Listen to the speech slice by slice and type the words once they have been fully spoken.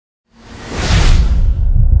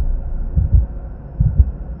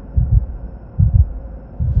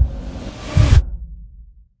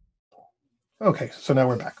Okay, so now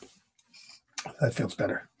we're back. That feels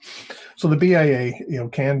better. So the BIA,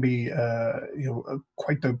 can be,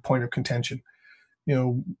 quite the point of contention.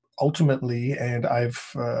 Ultimately, and I've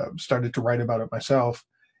started to write about it myself,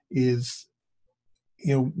 is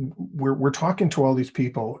we're talking to all these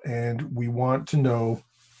people, and we want to know,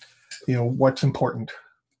 what's important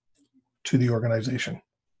to the organization.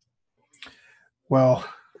 Well,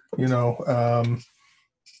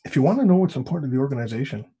 if you want to know what's important to the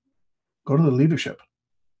organization, go to the leadership.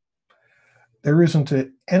 There isn't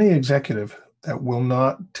any executive that will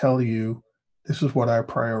not tell you this is what our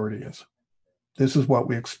priority is. This is what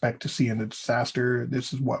we expect to see in a disaster.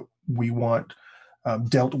 This is what we want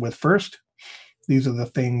dealt with first. These are the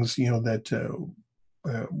things that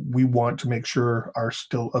we want to make sure are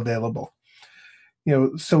still available.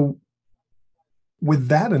 So with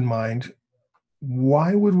that in mind,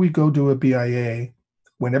 why would we go do a BIA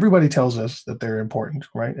when everybody tells us that they're important,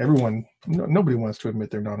 right? Nobody wants to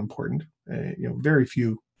admit they're not important. Very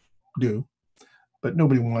few do, but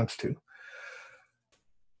nobody wants to.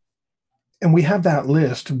 And we have that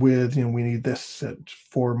list with, we need this at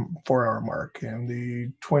 4-hour mark, and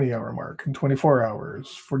the 20-hour mark, and 24 hours,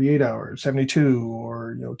 48 hours, 72,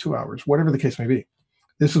 or 2 hours, whatever the case may be.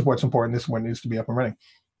 This is what's important. This is what needs to be up and running.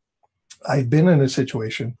 I've been in a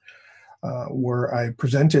situation where I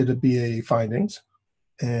presented a BA findings,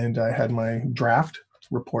 and I had my draft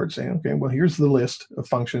report saying, okay, well, here's the list of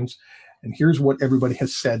functions, and here's what everybody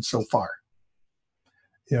has said so far.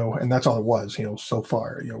 And that's all it was, so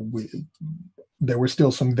far. There was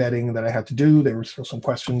still some vetting that I had to do. There were still some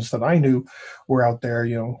questions that I knew were out there.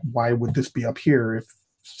 Why would this be up here if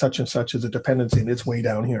such and such is a dependency and it's way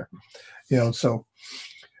down here? So,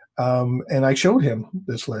 and I showed him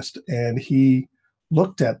this list, and he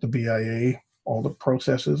looked at the BIA, all the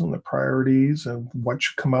processes and the priorities and what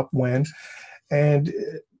should come up when. And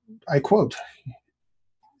I quote,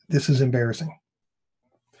 "This is embarrassing."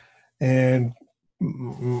 And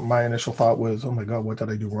my initial thought was, oh my God, what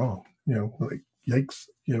did I do wrong? Like, yikes,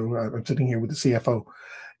 I'm sitting here with the CFO,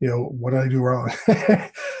 what did I do wrong?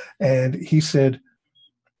 And he said,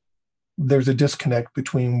 there's a disconnect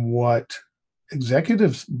between what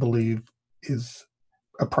executives believe is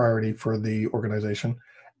a priority for the organization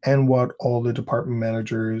and what all the department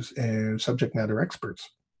managers and subject matter experts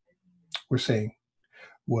were saying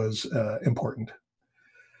was important.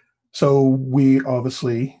 So we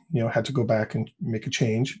obviously, had to go back and make a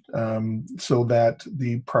change so that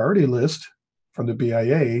the priority list from the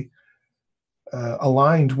BIA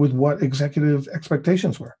aligned with what executive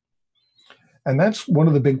expectations were. And that's one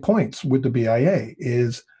of the big points with the BIA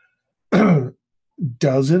is,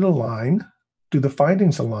 does it align? Do the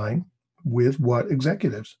findings align with what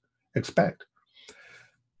executives expect?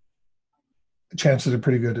 Chances are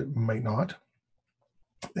pretty good it might not.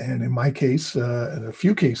 And in my case, in a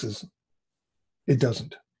few cases, it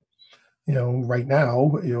doesn't. Right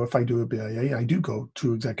now, if I do a BIA, I do go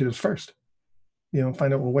to executives first,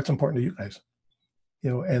 find out, well, what's important to you guys,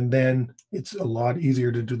 and then it's a lot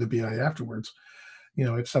easier to do the BIA afterwards.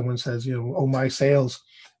 If someone says, oh, my sales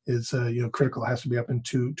is, critical, it has to be up in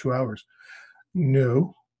two hours.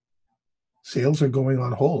 No, sales are going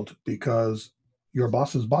on hold because your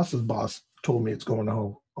boss's boss's boss told me it's going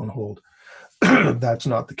on hold. That's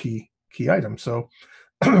not the key item. So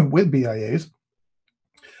with BIAs,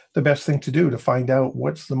 the best thing to do to find out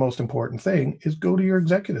what's the most important thing is go to your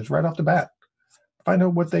executives right off the bat. Find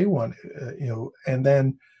out what they want, and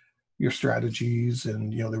then your strategies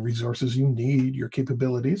and, the resources you need, your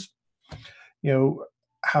capabilities,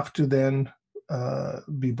 have to then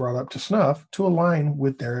be brought up to snuff to align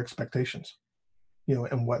with their expectations,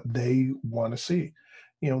 and what they want to see.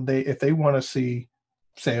 If they want to see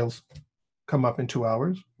sales come up in 2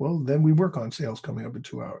 hours, well, then we work on sales coming up in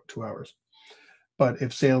 2 hours. But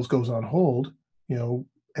if sales goes on hold,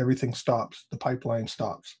 everything stops. The pipeline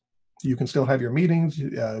stops. You can still have your meetings,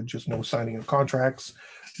 just no signing of contracts,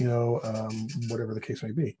 whatever the case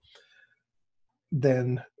may be.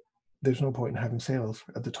 Then there's no point in having sales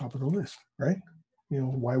at the top of the list, right?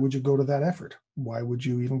 Why would you go to that effort? Why would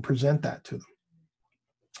you even present that to them?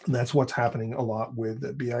 And that's what's happening a lot with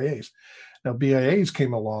the BIAs. Now, BIAs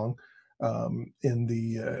came along in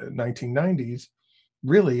the 1990s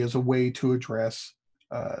really as a way to address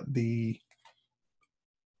the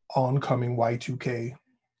oncoming Y2K,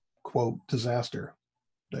 quote, disaster,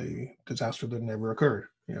 the disaster that never occurred.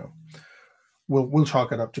 We'll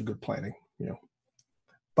chalk it up to good planning,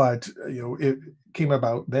 but it came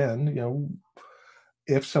about then.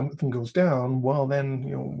 If something goes down, well, then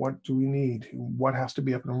what do we need? What has to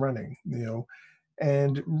be up and running?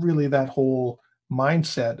 And really that whole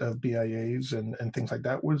mindset of BIAs and things like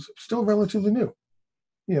that was still relatively new.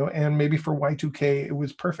 And maybe for Y2K, it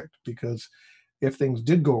was perfect because if things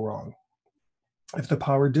did go wrong, if the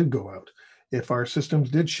power did go out, if our systems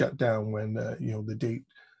did shut down when, the date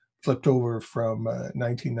flipped over from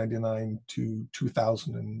 1999 to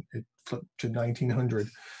 2000 and it flipped to 1900,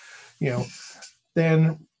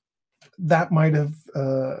 then that might have,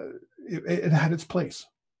 it had its place.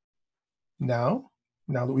 Now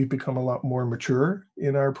that we've become a lot more mature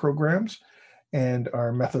in our programs and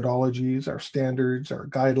our methodologies, our standards, our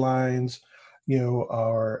guidelines,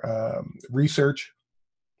 our research,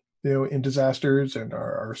 in disasters, and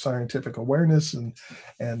our scientific awareness and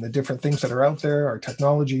the different things that are out there, our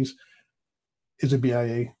technologies, is a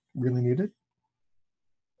BIA really needed?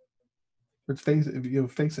 Let's face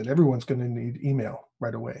it, everyone's going to need email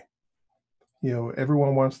right away.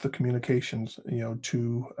 Everyone wants the communications,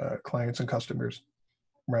 to clients and customers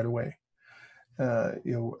right away.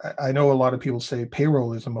 I know a lot of people say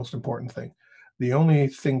payroll is the most important thing. The only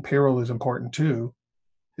thing payroll is important to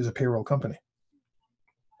is a payroll company.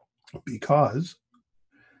 Because,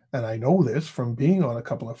 and I know this from being on a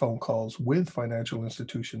couple of phone calls with financial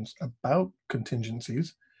institutions about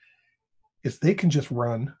contingencies, if they can just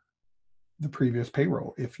run the previous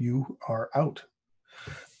payroll, if you are out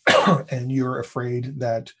and you're afraid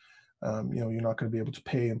that you're not going to be able to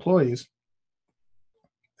pay employees,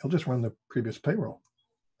 they'll just run the previous payroll.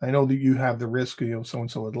 I know that you have the risk,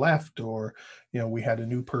 so-and-so had left, or, we had a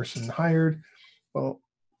new person hired. Well,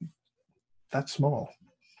 that's small,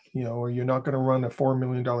 or you're not going to run a $4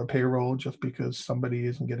 million payroll just because somebody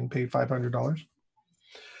isn't getting paid $500.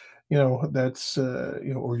 That's,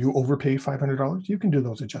 or you overpay $500. You can do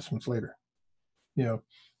those adjustments later.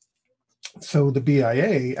 So the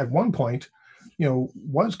BIA at one point,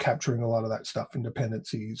 was capturing a lot of that stuff in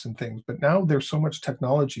dependencies and things, but now there's so much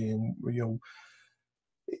technology, and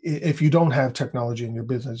if you don't have technology in your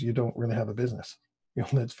business, you don't really have a business.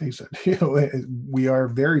 Let's face it. We are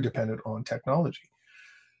very dependent on technology,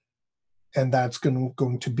 and that's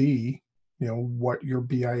going to be, what your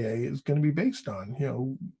BIA is going to be based on.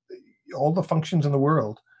 All the functions in the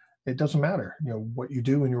world, it doesn't matter. What you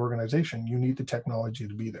do in your organization, you need the technology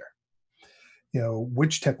to be there.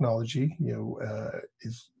 Which technology,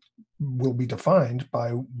 will be defined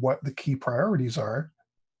by what the key priorities are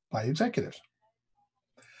by executives,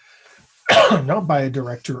 not by a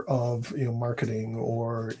director of, marketing,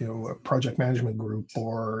 or, a project management group,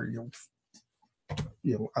 or,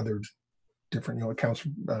 other different, accounts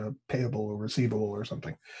payable or receivable or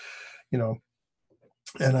something,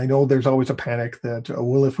 And I know there's always a panic that,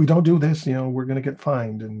 well, if we don't do this, we're going to get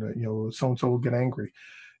fined, and, so-and-so will get angry.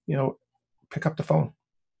 Pick up the phone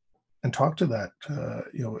and talk to that,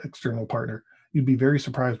 external partner. You'd be very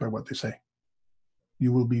surprised by what they say.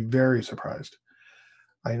 You will be very surprised.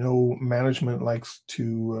 I know management likes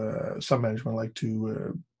to, some management like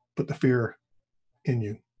to put the fear in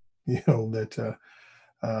you, that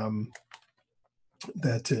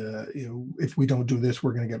if we don't do this,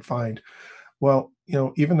 we're going to get fined. Well,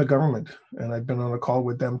 even the government, and I've been on a call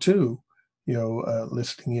with them too,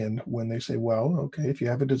 listening in when they say, well, okay, if you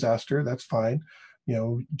have a disaster, that's fine.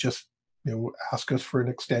 Just, ask us for an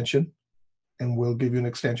extension, and we'll give you an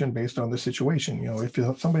extension based on the situation.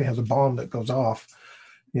 If somebody has a bomb that goes off,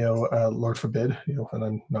 Lord forbid, and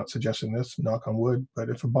I'm not suggesting this, knock on wood, but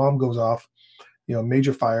if a bomb goes off,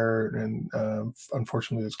 major fire, and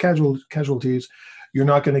unfortunately there's casualties, you're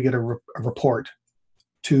not going to get a report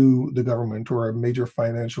to the government or a major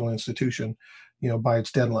financial institution, by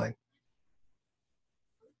its deadline.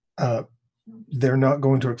 They're not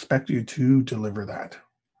going to expect you to deliver that.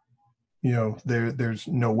 There's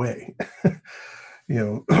no way.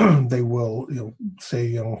 They will,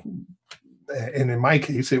 say, and in my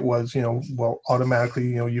case, it was, well, automatically,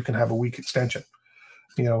 you can have a week extension,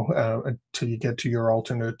 until you get to your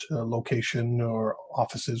alternate location or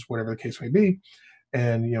offices, whatever the case may be,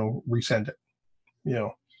 and, resend it.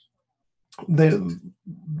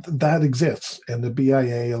 That exists, and the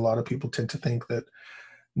BIA, a lot of people tend to think that,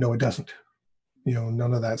 no, it doesn't.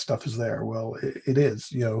 None of that stuff is there. Well, it is.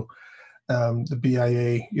 The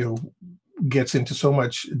BIA, gets into so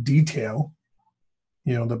much detail,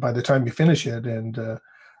 that by the time you finish it, and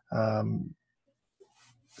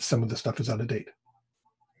some of the stuff is out of date.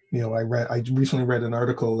 I recently read an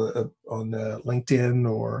article on LinkedIn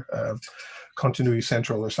or Continuity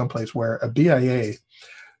Central or someplace where a BIA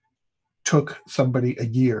took somebody a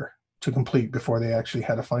year to complete before they actually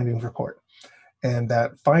had a findings report. And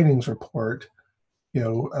that findings report,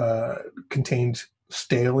 contained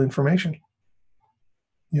stale information.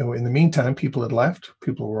 In the meantime, people had left,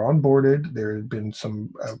 people were onboarded. There had been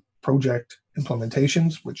some project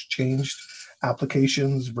implementations, which changed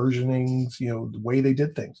applications, versionings, the way they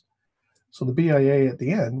did things. So the BIA at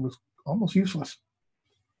the end was almost useless.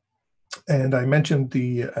 And I mentioned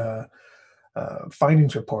the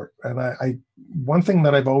findings report. And one thing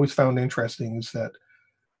that I've always found interesting is that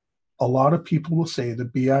a lot of people will say the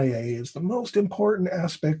BIA is the most important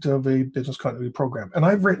aspect of a business continuity program. And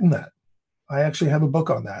I've written that. I actually have a book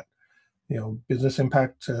on that, business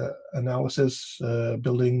impact analysis,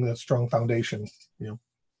 building a strong foundation.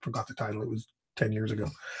 Forgot the title, it was 10 years ago.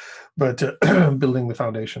 But building the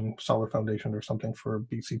foundation, solid foundation or something for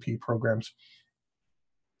BCP programs.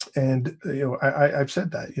 And, I've said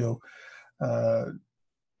that,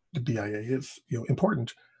 the BIA is,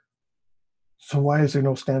 important. So why is there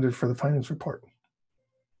no standard for the findings report?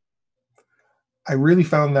 I really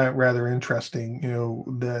found that rather interesting,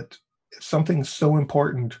 that if something's so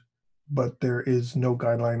important, but there is no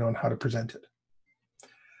guideline on how to present it.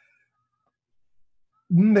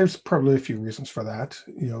 There's probably a few reasons for that.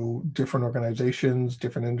 Different organizations,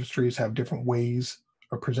 different industries have different ways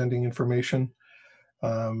of presenting information.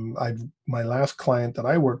 My last client that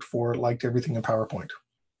I worked for liked everything in PowerPoint.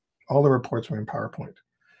 All the reports were in PowerPoint.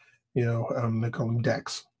 They call them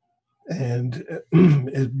decks. And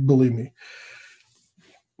believe me,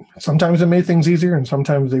 sometimes it made things easier, and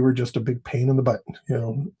sometimes they were just a big pain in the butt.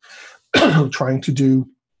 Trying to do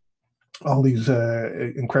all these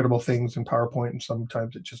incredible things in PowerPoint, and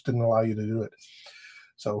sometimes it just didn't allow you to do it.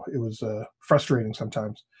 So it was frustrating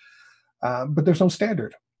sometimes. But there's no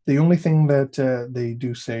standard. The only thing that they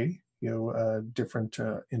do say, different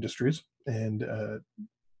industries, and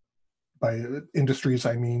by industries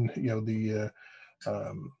I mean, the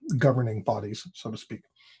governing bodies, so to speak.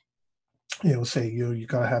 Say you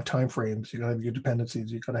got to have time frames, you got to have your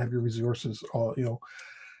dependencies, you got to have your resources, all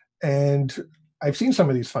and I've seen some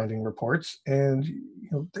of these finding reports, and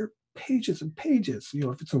they're pages and pages.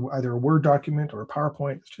 If it's either a Word document or a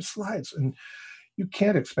PowerPoint, it's just slides, and you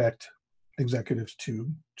can't expect executives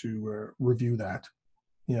to review that.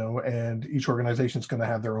 And each organization is going to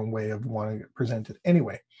have their own way of wanting it presented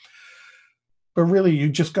anyway. But really, you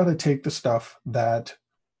just got to take the stuff that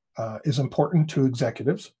is important to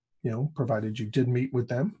executives, provided you did meet with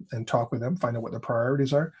them and talk with them, find out what their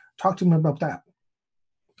priorities are, talk to them about that.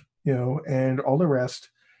 And all the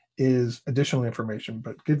rest is additional information,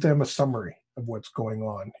 but give them a summary of what's going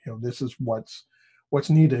on. This is what's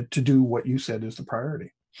needed to do what you said is the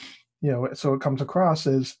priority. So it comes across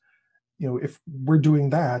as, if we're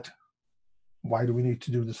doing that, why do we need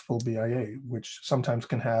to do this full BIA, which sometimes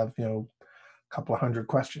can have, a couple of hundred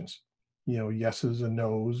questions, yeses and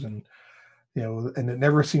nos, and, and it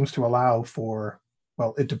never seems to allow for,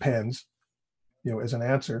 well, it depends, as an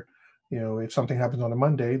answer. If something happens on a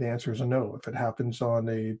Monday, the answer is a no. If it happens on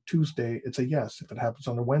a Tuesday, it's a yes. If it happens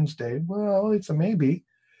on a Wednesday, well, it's a maybe.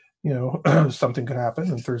 Something could happen,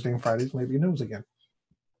 and Thursday and Fridays maybe no's again.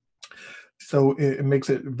 So it makes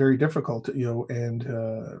it very difficult,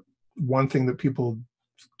 and one thing that people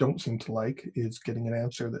don't seem to like is getting an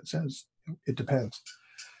answer that says it depends.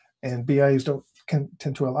 And BIs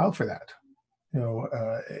tend to allow for that.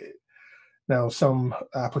 Now some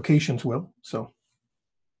applications will,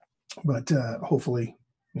 but hopefully,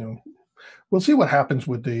 we'll see what happens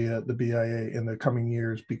with the BIA in the coming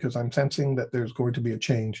years, because I'm sensing that there's going to be a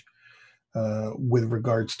change with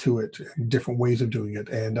regards to it, different ways of doing it.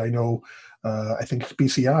 And I know, I think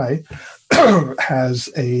BCI has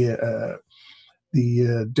the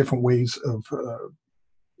different ways of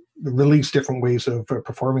release different ways of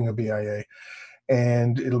performing a BIA,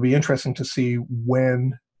 and it'll be interesting to see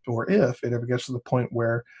when or if it ever gets to the point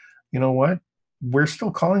where, we're still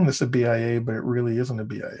calling this a BIA, but it really isn't a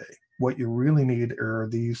BIA. What you really need are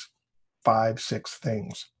these 5-6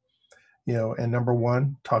 things, and number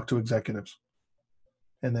one, talk to executives.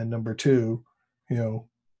 And then number two,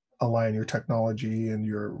 align your technology and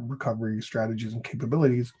your recovery strategies and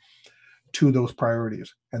capabilities to those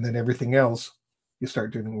priorities. And then everything else you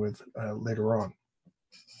start dealing with later on.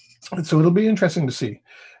 And so it'll be interesting to see.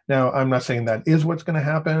 Now, I'm not saying that is what's going to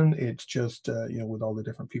happen. It's just, with all the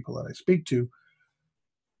different people that I speak to,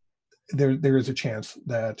 there is a chance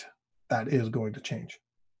that is going to change.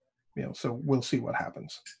 So we'll see what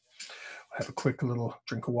happens. I'll have a quick little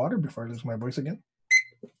drink of water before I lose my voice again.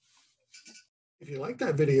 If you liked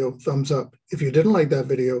that video, thumbs up. If you didn't like that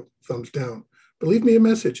video, thumbs down. But leave me a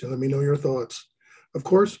message and let me know your thoughts. Of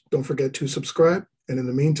course, don't forget to subscribe. And in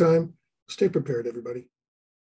the meantime, stay prepared, everybody.